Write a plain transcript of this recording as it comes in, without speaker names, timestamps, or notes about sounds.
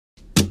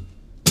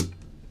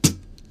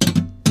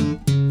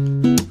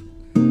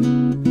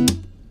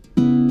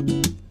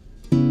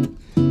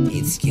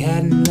It's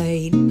getting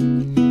late.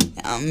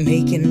 I'm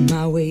making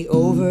my way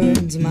over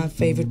to my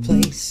favorite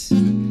place.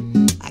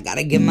 I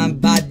gotta get my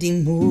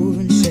body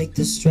moving, shake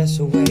the stress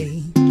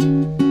away.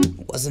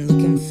 Wasn't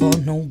looking for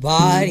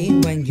nobody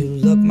when you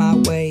look my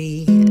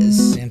way. A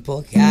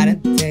simple kind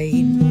of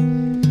date.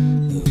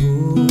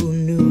 Who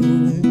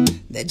knew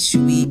that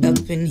you'd be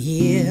up in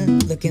here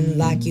looking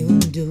like you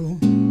do?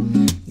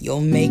 You're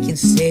making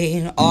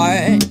staying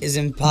art is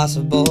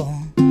impossible.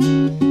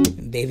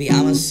 Baby,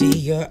 I'ma see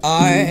your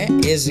art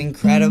is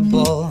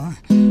incredible.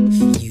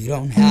 You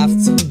don't have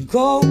to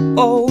go.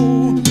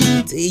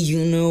 Do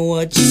you know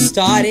what you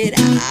started?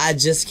 I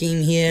just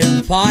came here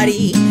to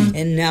party,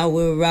 and now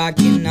we're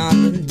rocking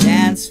on the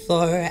dance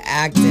floor,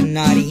 acting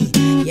naughty.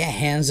 Your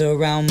hands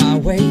around my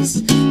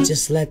waist,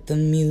 just let the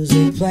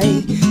music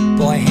play.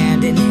 Boy,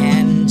 hand in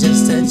hand,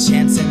 just a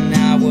chance, and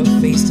now we're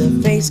face to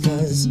face.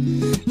 Cause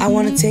I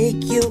wanna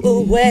take you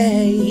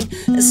away,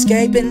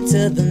 escape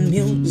into the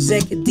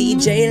music.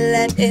 DJ,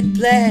 let it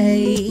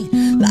play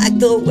like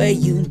the way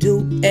you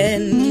do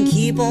it.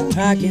 Keep on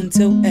rocking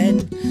to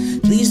it.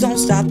 Please don't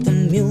stop the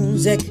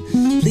music.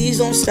 Please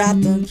don't stop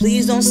the,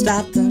 please don't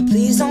stop the,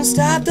 please don't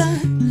stop the.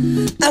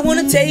 I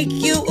wanna take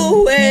you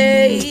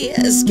away,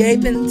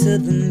 escape into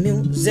the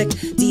music.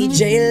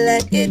 DJ,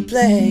 let it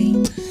play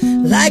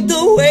like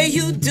the way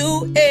you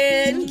do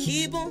it.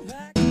 Keep on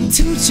rocking.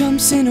 2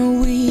 jumps in a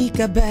week,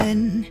 I bet.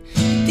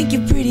 Think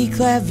you're pretty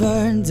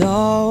clever,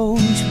 don't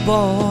you,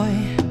 boy?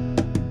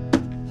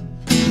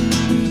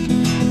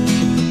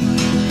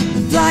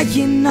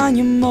 Flying on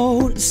your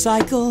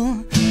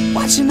motorcycle,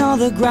 watching all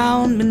the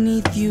ground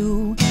beneath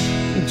you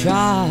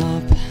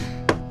drop.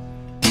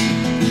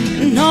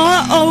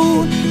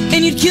 No,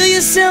 and you'd kill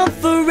yourself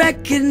for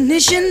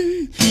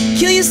recognition,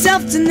 kill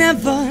yourself to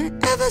never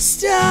ever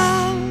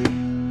stop.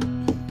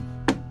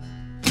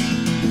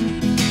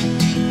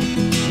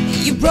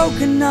 You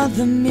broke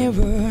another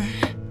mirror,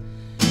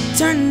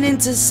 turning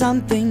into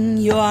something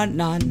you're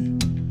not.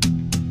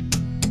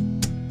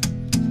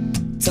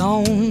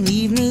 Don't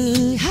leave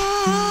me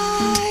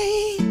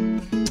high,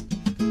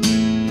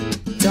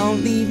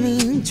 don't leave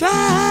me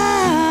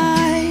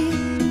dry,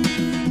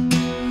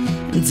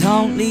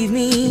 don't leave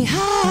me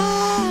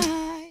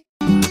high.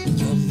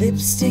 Your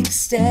lipstick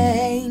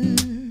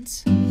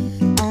stains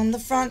on the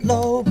front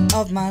lobe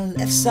of my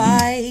left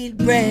side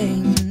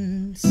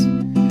brains.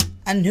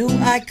 I knew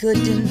I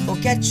couldn't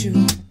forget you,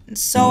 and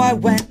so I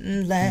went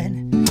and let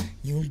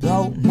you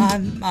blow my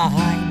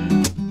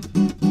mind.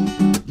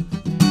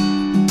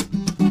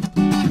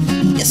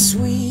 Your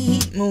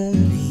sweet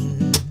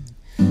moonbeam,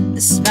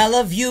 the smell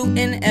of you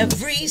in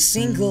every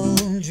single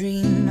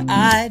dream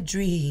I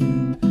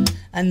dream.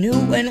 I knew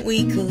when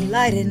we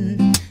collided,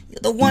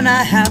 you're the one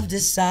I have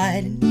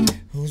decided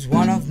who's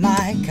one of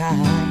my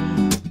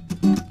kind.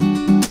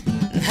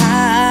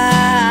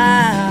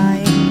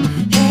 Hi,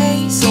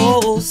 hey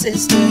soul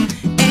sister,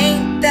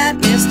 ain't that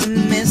Mr.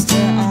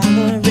 on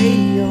the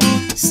radio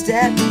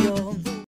stereo?